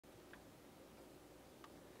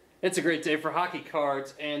It's a great day for hockey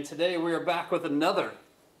cards, and today we are back with another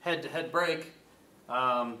head-to-head break.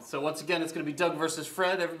 So once again, it's going to be Doug versus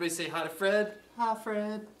Fred. Everybody say hi to Fred. Hi,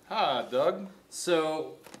 Fred. Hi, Doug.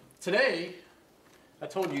 So today, I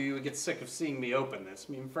told you would get sick of seeing me open this.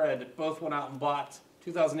 Me and Fred both went out and bought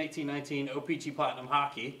 2018-19 O-Pee-Chee Platinum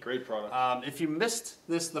Hockey. Great product. If you missed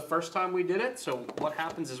this the first time we did it, so what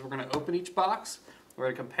happens is we're going to open each box, we're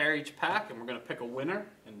going to compare each pack, and we're going to pick a winner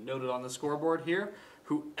and note it on the scoreboard here.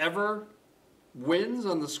 Whoever wins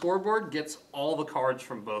on the scoreboard gets all the cards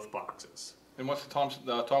from both boxes. And what's the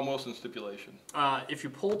Tom Wilson stipulation? If you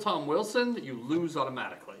pull Tom Wilson, you lose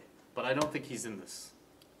automatically. But I don't think he's in this.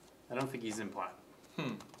 I don't think he's in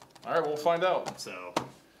Platinum. All right, we'll find out. So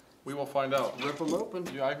we will find out. Rip them open.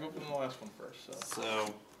 Yeah, I can open the last one first.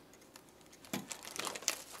 So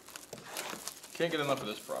can't get enough of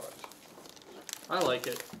this product. I like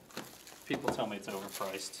it. People tell me it's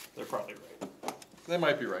overpriced. They're probably right. They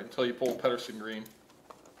might be right until you pull Pedersen Green.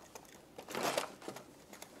 So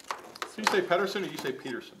you say Pedersen or you say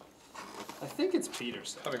Peterson? I think it's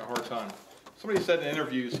Peterson. Having a hard time. Somebody said in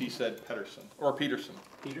interviews he said Pedersen or Peterson.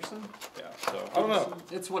 Peterson? Yeah, so I don't know.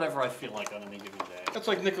 It's whatever I feel like on any given day. That's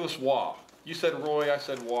like Nicholas Waugh. You said Roy, I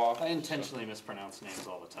said Waugh. I intentionally mispronounce names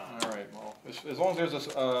all the time. All right, well, as long as there's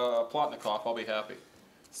a Plotnikov, I'll be happy.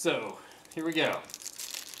 So, here we go.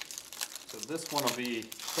 So this one will be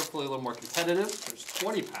hopefully a little more competitive. There's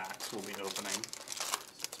 20 packs we'll be opening. So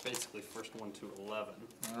it's basically first 1 to 11.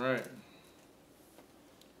 All right.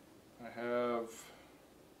 I have...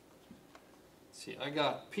 See, I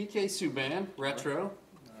got PK Subban, retro.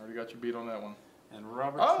 I already got you beat on that one. And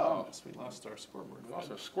Robert Thomas. We lost our scoreboard. We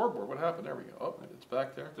lost our scoreboard. What happened? There we go. Oh, it's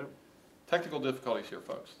back there. Yep. Technical difficulties here,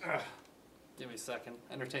 folks. Give me a second.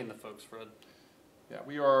 Entertain the folks, Fred. Yeah,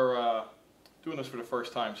 we are doing this for the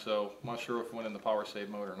first time, so I'm not sure if we went in the power save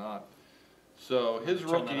mode or not. So his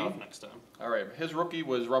rookie. Turn that off next time. All right, his rookie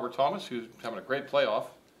was Robert Thomas, who's having a great playoff.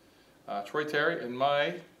 Troy Terry, and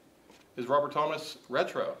is Robert Thomas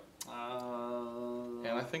retro.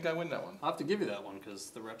 And I think I win that one. I'll have to give you that one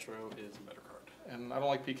because the retro is a better card. And I don't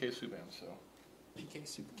like PK Subban, so. PK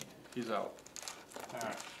Subban. He's out.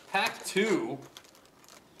 Alright. Pack 2.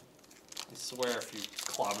 I swear if you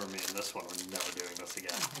clobber me in this one, we're never doing this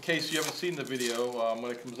again. In case you haven't seen the video,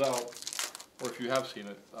 when it comes out, or if you have seen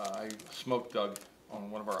it, I smoked Doug on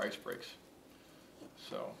one of our ice breaks.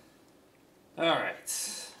 So.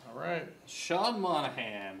 Alright. Alright. Sean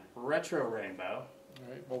Monahan, retro rainbow.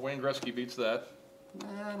 Alright, well Wayne Gretzky beats that.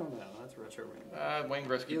 I don't know, that's retro rainbow. Wayne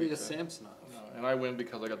Gretzky Ilya beats that. Samsonov. And I win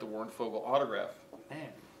because I got the Warren Fogle autograph. Man.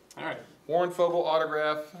 Alright. Warren Fogle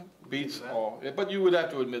autograph beats all. But you would have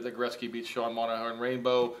to admit that Gretzky beats Sean Monahan.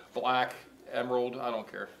 Rainbow, black, emerald, I don't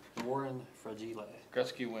care. Warren Fragile.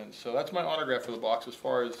 Gretzky wins. So that's my autograph for the box as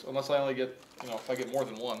far as, unless I only get, if I get more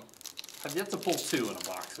than one. I've yet to pull 2 in a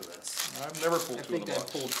box of this. I've never pulled 2 in a box. I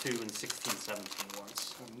think I pulled 2 in 16-17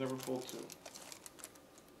 once. I've never pulled 2.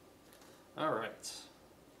 Alright.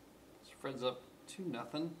 So Fred's up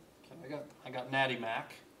 2-0. Okay, I got Natty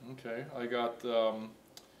Mac. Okay, I got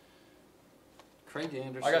Craig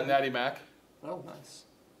Anderson. I got Natty Mac. Oh, nice.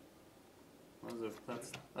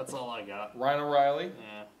 That's all I got. Ryan O'Reilly.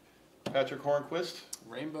 Yeah. Patrick Hornquist.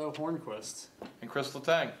 Rainbow Hornquist. And Chris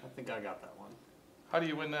Letang. I think I got that one. How do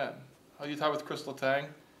you win that? How do you tie with Chris Letang?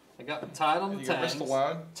 I got tied on the Tangs,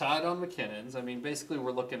 Stallone. tied on McKinnon's. I mean, basically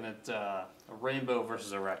we're looking at a rainbow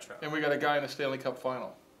versus a retro. And we got a guy in the Stanley Cup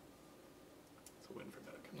final. That's a win for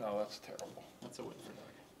Doug. No, that's terrible. That's a win for Doug.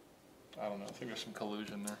 I don't know. I think there's some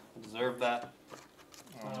collusion there. I deserve that.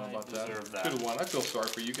 I don't know about that. That. Could have won. I feel sorry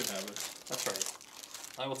for you. You can have it. That's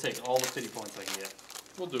right. I will take all the pity points I can get.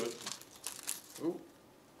 We'll do it. Ooh.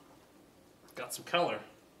 Got some color.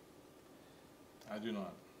 I do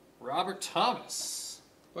not. Robert Thomas.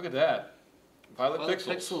 Look at that. Violet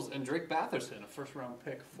Pixels and Drake Batherson, a first-round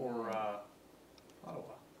pick for Ottawa.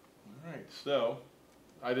 All right, so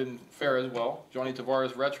I didn't fare as well. Johnny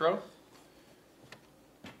Tavares retro.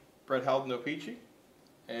 Brett Howden O-Pee-Chee.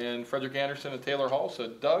 And Frederick Anderson and Taylor Hall. So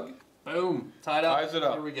Doug. Boom. Tied up. Ties it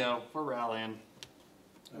up. Here we go. We're rallying.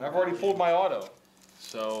 And I've already pulled my auto.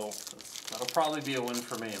 So that'll probably be a win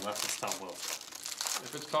for me unless it's Tom Wilson.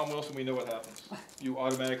 If it's Tom Wilson, we know what happens. You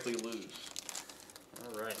automatically lose.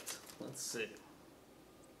 All right. Let's see.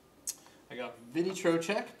 I got Vinny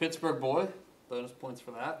Trocheck, Pittsburgh boy. Bonus points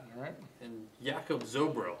for that. All right. And Jakob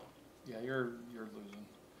Zobro. Yeah, you're losing.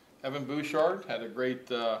 Evan Bouchard had a great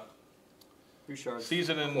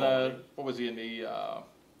season in what was he in the?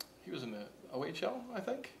 He was in the OHL, I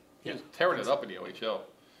think. He was tearing it up in the OHL.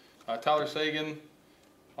 Tyler Sagan,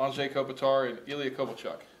 Andrzej Kopitar, and Ilya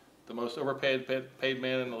Kovalchuk. the most overpaid paid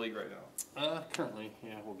man in the league right now. Currently,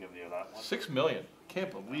 yeah, we'll give you that one. $6 million.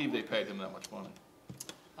 Can't believe they paid him that much money.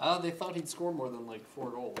 They thought he'd score more than like 4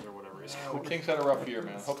 goals or whatever he The scored. Kings had a rough year,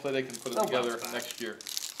 man. Hopefully they can put it together next year.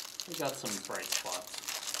 We got some bright spots.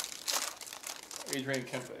 Adrian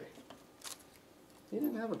Kempe. He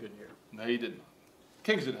didn't have a good year. No, he didn't.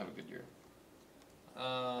 Kings didn't have a good year.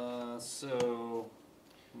 So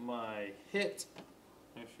my hit,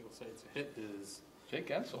 if you'll say it's a hit, is Jake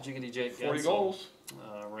Gensel. Jiggity Jake 40 Gensel. goals.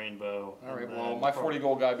 Rainbow. All right, well, my 40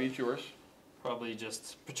 goal guy beats yours. Probably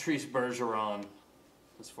just Patrice Bergeron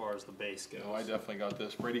as far as the base goes. No, I definitely got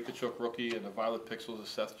this. Brady Tkachuk rookie and the Violet Pixels of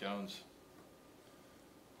Seth Jones.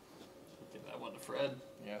 Give that one to Fred.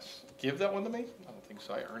 Yes. Give that one to me? I don't think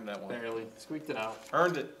so. I earned that one. Barely. Squeaked it out.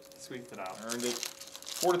 Earned it. Squeaked it out. Earned it.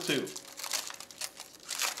 4-2.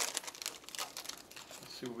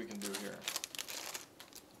 Let's see what we can do here.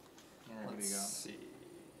 All right, what do you got? Let's see.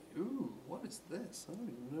 Ooh, what is this? I don't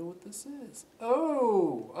even know what this is.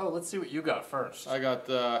 Oh, let's see what you got first. I got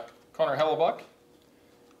Connor Hellebuck,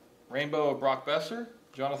 Rainbow of Brock Besser,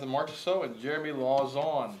 Jonathan Marchessault, and Jeremy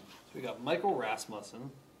Lauzon. So we got Michael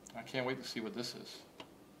Rasmussen. I can't wait to see what this is.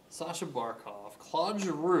 Sasha Barkov, Claude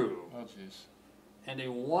Giroux, Oh, jeez. and a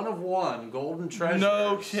 1-of-1 Golden Treasure.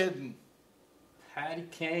 No kidding. Patty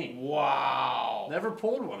Kane. Wow. Never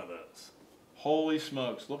pulled one of those. Holy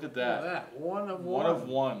smokes. Look at Look at that. that. 1-of-1.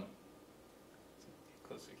 1-of-1.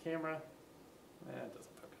 Close to the camera. It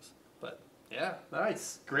doesn't focus. But, yeah,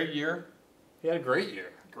 nice. Great year. He had a great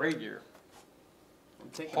year. Great year. I'm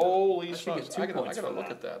taking Holy I should smokes. get 2 I points gotta for look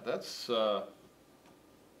at that.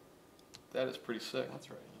 That is pretty sick. That's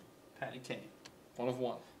right. Patty Kane.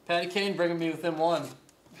 1-of-1. Patty Kane bringing me within 1.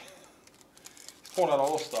 Pulling out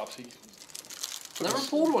all the stops. He Never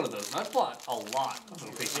pulled one of those. And I bought a lot of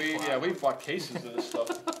O-Pee-Chee. we bought cases of this stuff.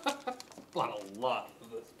 Bought a lot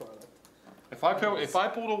of this product. If I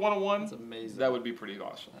pulled a 1-of-1, That's amazing. that would be pretty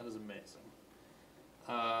awesome. That is amazing.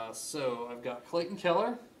 So I've got Clayton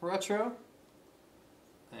Keller, retro,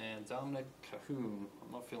 and Dominic Cahoon.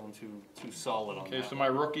 I'm not feeling too solid on that. Okay, so my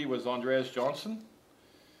rookie was Andreas Johnson.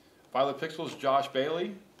 Violet Pixels, Josh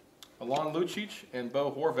Bailey, Alon Lucic, and Bo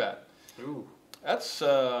Horvat. Ooh, That's,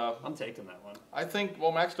 I'm taking that one. I think,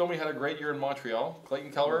 well, Max Domi had a great year in Montreal.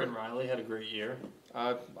 Clayton Keller, Morgan Riley had a great year.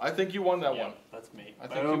 I think you won that one. That's me. I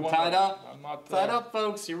think Boom, you won tied that up. one. I'm not, Tied up,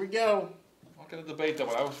 folks. Here we go. I'm not going to debate that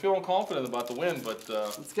one. I was feeling confident about the win, but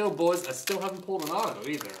Let's go, boys. I still haven't pulled an auto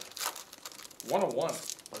either.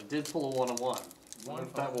 1-of-1. But I did pull a 1-of-1. I wonder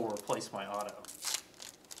if that will replace my auto.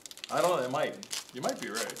 I don't know. It might. You might be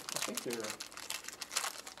right. I think they're...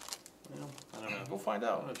 Well, I don't know. We'll find I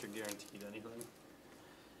don't out. know if you're guaranteed anything.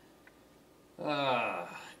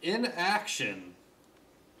 In action,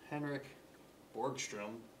 Henrik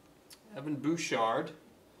Borgstrom, Evan Bouchard,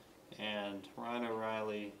 and Ryan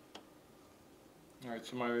O'Reilly All right,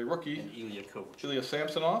 so my rookie, and Ilya Kovalchuk. Ilya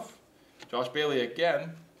Samsonov, Josh Bailey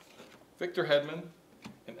again, Victor Hedman,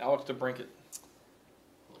 and Alex DeBrincat.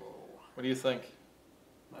 Oh, What do you think?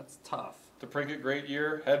 that's tough. DeBrincat, great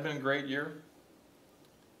year. Hedman, great year.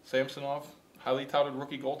 Samsonov, highly touted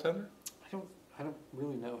rookie goaltender. I don't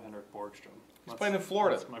really know Henrik Borgstrom. He's playing in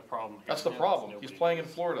Florida. That's my problem here. That's the Yeah, problem. nobody He's playing in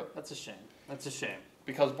knows. Florida That's a shame. That's a shame.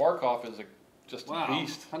 because Barkov is just Wow. a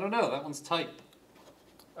beast. I don't know. That one's tight.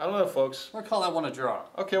 I don't know, folks. I'm going to call that one a draw.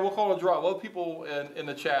 Okay, we'll call it a draw. Let people in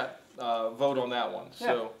the chat vote on that one. Yeah.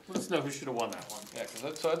 So Let us know who should have won that one. yeah,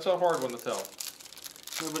 because that's a hard one to tell.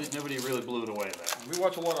 Nobody really blew it away there. We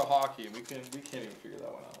watch a lot of hockey, and we can't even figure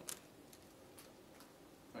that one out.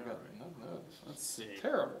 I got no, Let's see.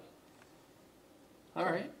 terrible. All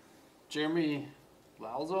right. Jeremy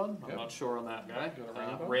Lauzon. I'm Yep. not sure on that guy. Got a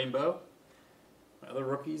rainbow. Rainbow. My other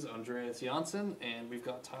rookies, Andreas Janssen, and we've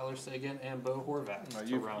got Tyler Seguin and Bo Horvat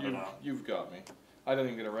to round it out. You've got me. I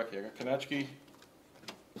didn't even get a recce. I got Konechny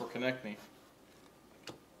or Konechny,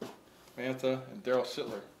 Mantha, and Daryl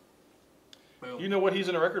Sittler. Boom. You know what he's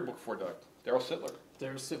in a record book for, Doug? Daryl Sittler.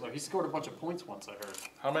 There's Sittler. He scored a bunch of points once, I heard.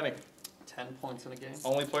 How many? 10 points in a game.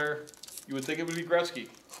 Only player? You would think it would be Gretzky.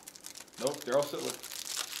 Nope, Daryl Sittler.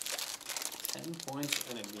 10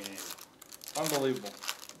 points in a game. Unbelievable.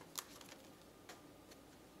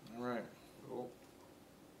 All right. Cool.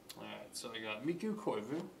 All right, so I got Miku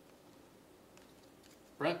Koivu,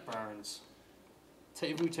 Brent Burns,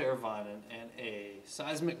 Teuvo Teravainen, and a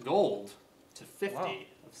seismic gold to 50 Wow.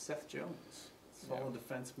 of Seth Jones. Solid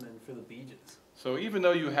defenseman for the Beaches. So even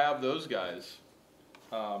though you have those guys,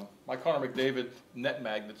 my Connor McDavid net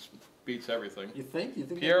magnets beats everything. You think? You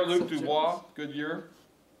think? Pierre-Luc Dubois, good year.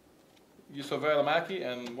 Yusuf Alamaki,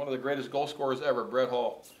 and one of the greatest goal scorers ever, Brett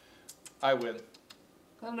Hall. I win.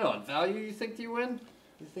 I don't know. On value, you think you win?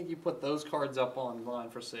 You think you put those cards up online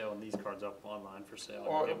for sale and these cards up online for sale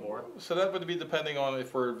and you get more? So that would be depending on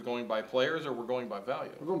if we're going by players or we're going by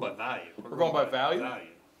value. We're going by value. We're going by value? What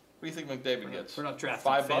do you think McDavid gets? We're not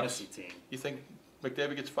drafting a fantasy team. You think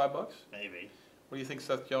McDavid gets $5? Maybe. What do you think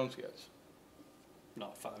Seth Jones gets?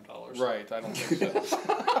 Not $5. Right, I don't think so.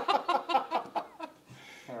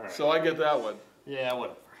 All right. So I get that one. Yeah,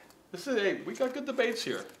 whatever. Hey, we got good debates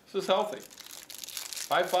here. This is healthy.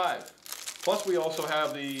 5-5. Plus, we also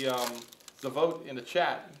have the vote in the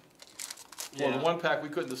chat. Well, the one pack we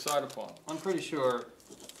couldn't decide upon. I'm pretty sure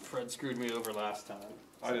Fred screwed me over last time.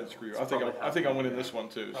 I didn't screw you. I think I'm winning this one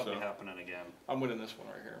too. Probably happening again. I'm winning this one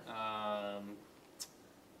right here.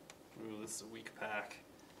 Ooh, this is a weak pack.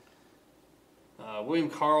 William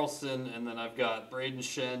Karlsson, and then I've got Braden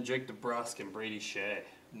Shen, Jake DeBrusk, and Brady Shea.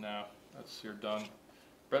 No, you're done.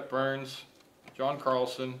 Brett Burns, John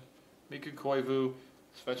Carlson, Miku Koivu,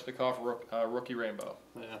 Svechnikov, rookie rainbow.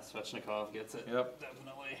 Yeah, Svechnikov gets it. Yep.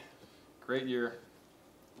 Definitely. Great year.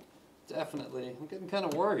 Definitely. I'm getting kind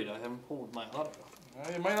of worried. I haven't pulled my auto.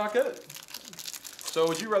 You might not get it. So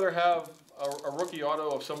would you rather have a rookie auto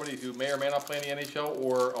of somebody who may or may not play in the NHL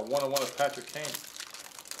or a one-on-one of Patrick Kane?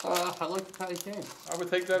 I like the Patty Kane. I would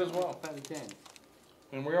take that as well. Patty Kane.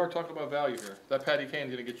 And we are talking about value here. That Patty Kane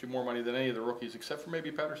is going to get you more money than any of the rookies except for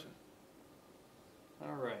maybe Patterson.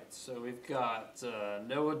 All right, so we've got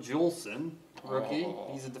Noah Juleson, rookie. Oh.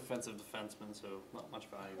 He's a defensive defenseman, so not much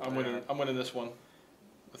value. I'm winning this one,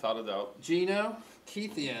 without a doubt. Gino,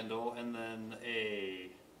 Keith Yandel, and then a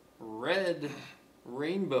red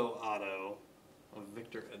rainbow auto of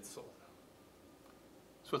Victor Edsel.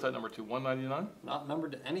 So what's that number to? 199? Not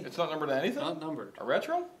numbered to anything. It's not numbered to anything? Not numbered. A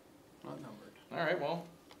retro? Not numbered. All right, well.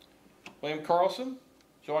 William Karlsson,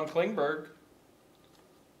 John Klingberg,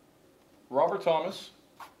 Robert Thomas,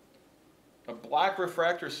 a black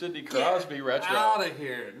refractor Sidney Crosby retro. Out of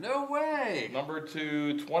here. No way. Number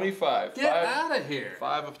 225. Get out of here.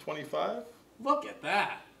 5 of 25. Look at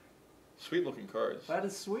that. Sweet looking cards. That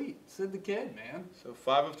is sweet. Sid the Kid, man. So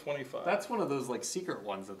 5 of 25. That's one of those like secret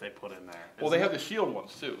ones that they put in there. Well, they have the shield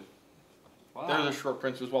ones too. Wow. They're the short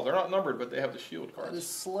prints as well. They're not numbered, but they have the shield cards. That is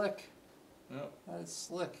slick. Yeah. That is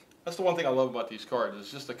slick. That's the one thing I love about these cards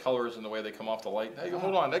is just the colors and the way they come off the light. Hey,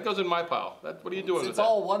 hold on, that goes in my pile. What are you doing with that? It's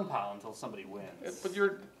all one pile until somebody wins. But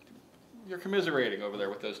you're commiserating over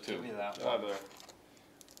there with those two. Give me that one.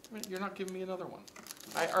 You're not giving me another one.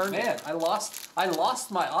 I earned it. Man, I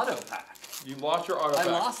lost my auto pack. You lost your auto pack.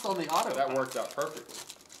 I lost on the auto That pack. worked out perfectly.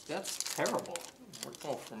 That's terrible.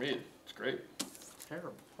 Well, for me, it's great.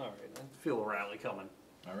 Terrible. All right, I feel a rally coming.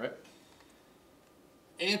 All right.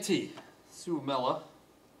 Antti Suomela.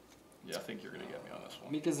 Yeah, I think you're going to get me on this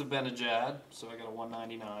one. Mika Zibanejad, so I got a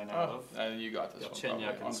 199 out of. And you got this one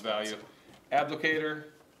Chenyuk probably, on and value. Spencer. Abdicator,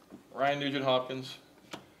 Ryan Nugent-Hopkins,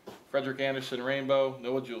 Frederick Anderson Rainbow,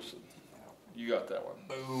 Noah Juleson. You got that one.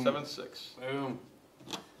 Boom. 7-6. Boom.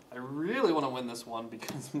 I really want to win this one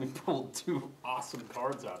because we pulled two awesome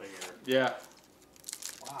cards out of here. Yeah.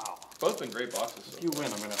 Wow. Both been great boxes. If you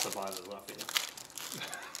win, I'm going to have to buy those off of you.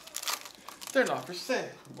 They're not for sale.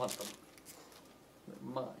 I want them.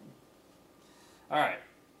 They're mine. All right.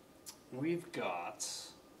 We've got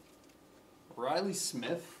Riley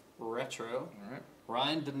Smith, retro. All right.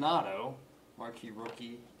 Ryan Donato, marquee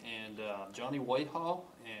rookie, and Johnny Whitehall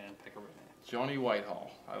and Pecorino. Johnny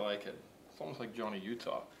Whitehall. I like it. It's almost like Johnny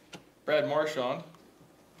Utah. Brad Marchand.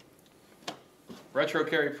 Retro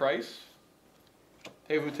Carey Price.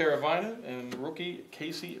 Teuvo Teravainen and rookie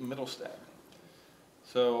Casey Middlestad.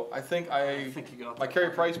 So I think you got my that. Carey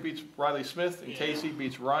Price beats Riley Smith and Yeah. Casey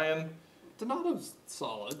beats Ryan. Donato's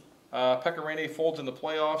solid. Pecorino folds in the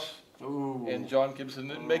playoffs. Ooh. And John Gibson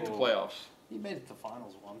didn't make the Ooh. playoffs. He made it to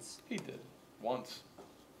finals once. He did. Once.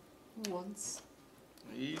 Once.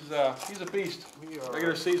 He's a beast. We are.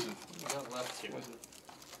 Regular season. We got left here.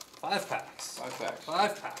 5 packs. 5 packs.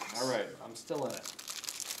 5 packs. All right. I'm still in it.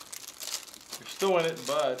 You're still in it,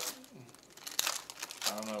 but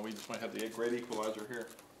I don't know. We just might have the great equalizer here.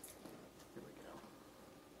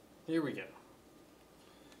 Here we go.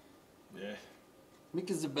 Yeah.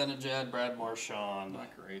 Mika Zibanejad, Brad Marchand,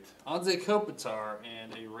 Not great. Anze Kopitar,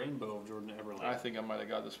 and a rainbow of Jordan Eberle. I think I might have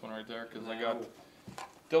got this one right there because I No. got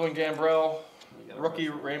Dylan Gambrell, You got a rookie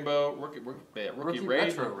retro. rainbow, rookie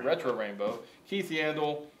retro rainbow, Keith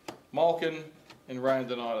Yandel, Malkin, and Ryan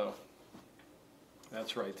Donato.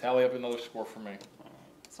 That's right. Tally up another score for me.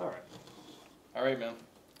 It's all right. All right, man.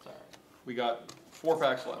 It's all right. We got 4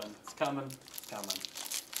 packs left. It's coming. It's coming.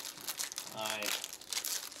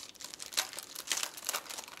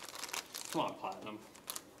 Come on, Platinum.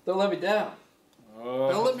 Don't let me down.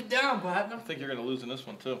 Don't let me down, I Platinum. think you're going to lose in this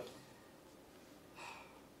one too.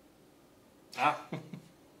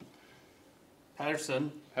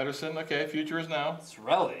 Patterson. Pedersen, okay, future is now.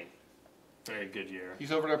 Sorelli. Very good year.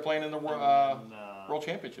 He's over there playing in the And, World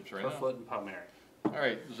Championships right now. Kerfoot and Palmieri. All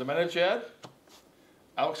right, Zimenez,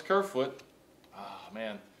 Alex Kerfoot. Ah,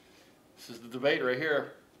 man, this is the debate right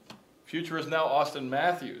here. Future is now Austin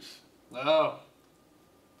Matthews Oh.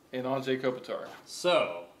 and Anze Kopitar.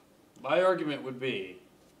 So, my argument would be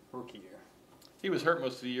rookie year. He was hurt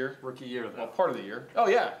most of the year. Rookie year, though. Well, part of the year. Oh,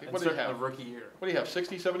 yeah. And What did he certainly have? a rookie year. What do you have,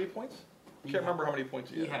 60, 70 points? I can't remember how many points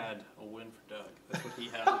he He had. had a win for Doug. That's what he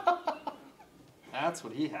had. That's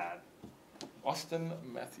what he had. Austin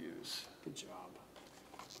Matthews. Good job,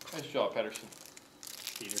 Nice job, Pedersen.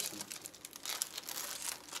 Peterson.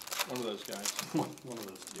 One of those guys. One of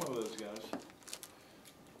those two. One of those guys.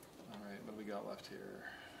 All right, what do we got left here?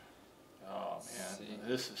 Oh, man. See.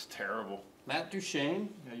 This is terrible. Matt Duchesne.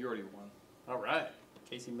 Yeah, you already won. All right.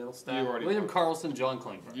 Casey Middlestadt. You already William won. Carlson, John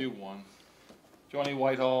Klingberg. You won. Johnny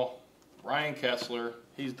Whitehall, Ryan Kessler,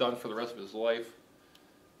 he's done for the rest of his life.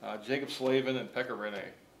 Jacob Slavin and Pekka Rinne.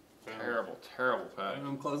 Terrible, terrible pack.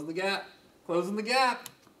 I'm closing the gap. Closing the gap.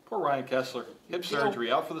 Poor Ryan Kessler. Hip Yo.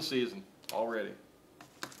 surgery, out for the season already.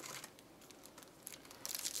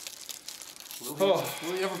 Will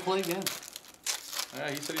he ever play again? Yeah,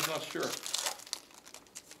 he said he's not sure.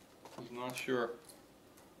 He's not sure.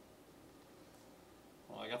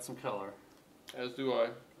 Well, I got some color. As do I.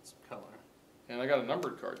 Got some color. And I got a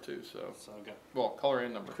numbered card too, so. So I got Well, color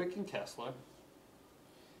and number. Quick and Kessler.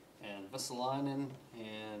 And Vesalainen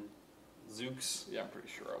and Zooks. Yeah, I'm pretty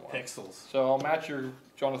sure I won. Pixels. So I'll match your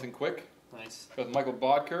Jonathan Quick Nice. with Michael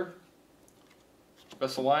Bodker,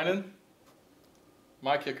 Vesalainen.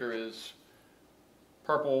 My kicker is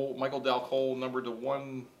purple Michael Dalcole, numbered to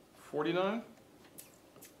 149. I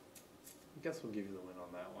guess we'll give you the win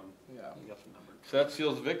on that one. Yeah. You got the number. So that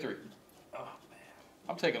seals the victory. Oh, man.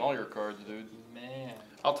 I'm taking all your cards, dude. Man.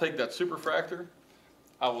 I'll take that Superfractor.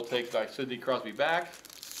 I will take that Sidney Crosby back.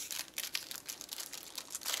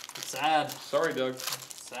 Sad. Sorry, Doug.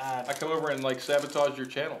 Sad. I come over and like sabotage your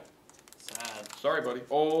channel. Sad. Sorry, buddy.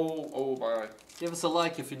 Oh, bye. Give us a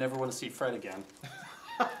like if you never want to see Fred again.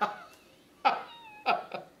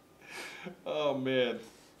 Oh man.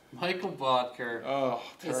 Michael Bodker. Oh,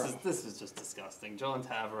 terrible. This is just disgusting. John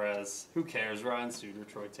Tavares. Who cares? Ryan Suter,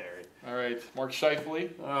 Troy Terry. All right, Mark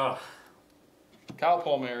Scheifele, Oh. Kyle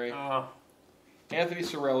Palmieri, Oh. Anthony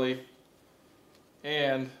Cirelli,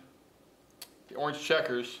 and the Orange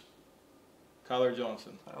Checkers, Tyler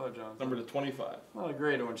Johnson, Tyler Johnson. number to 25. Not a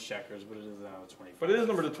great orange checkers, but it is now 25. But it is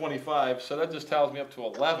number to 25, so that just tallies me up to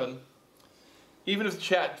 11. Even if the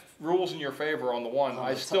chat rules in your favor on the one,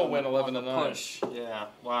 I still win 11 to 9. Push. Yeah.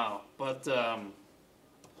 Wow. But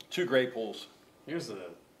Two great pulls. here's the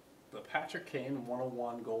Patrick Kane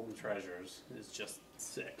 101 Golden Treasures is just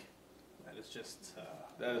sick. That is just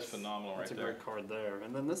That is phenomenal right that's a there. great card there.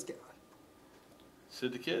 And then this guy.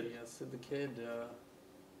 Sid the Kid. Yeah, Sid the Kid.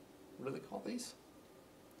 What do they call these?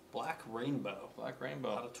 Black Rainbow. Black Out Rainbow.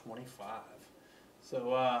 of 25.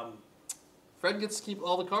 So Fred gets to keep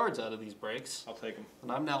all the cards out of these breaks, I'll take them.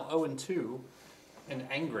 and I'm now 0-2 and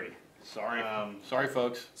angry. Sorry. Sorry,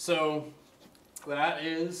 folks. So that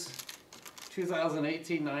is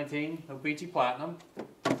 2018-19 O-Pee-Chee Platinum.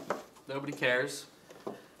 Nobody cares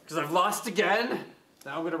because I've lost again.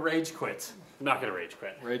 Now I'm gonna rage quit. I'm not gonna rage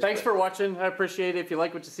quit. Thanks for watching. I appreciate it. If you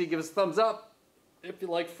like what you see, give us a thumbs up. If you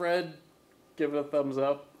like Fred, give it a thumbs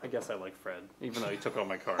up. I guess I like Fred, even though he took all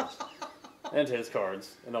my cards and his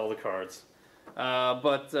cards and all the cards.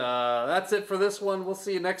 But that's it for this one. We'll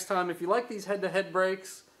see you next time. If you like these head-to-head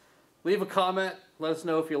breaks, leave a comment. Let us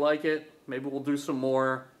know if you like it. Maybe we'll do some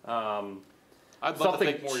more. I'd love to Something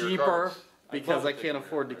take more of your cheaper cards. I'd because love to I take can't more of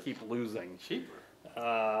afford to your keep losing. cards.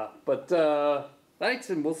 Cheaper. But thanks,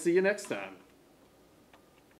 and we'll see you next time.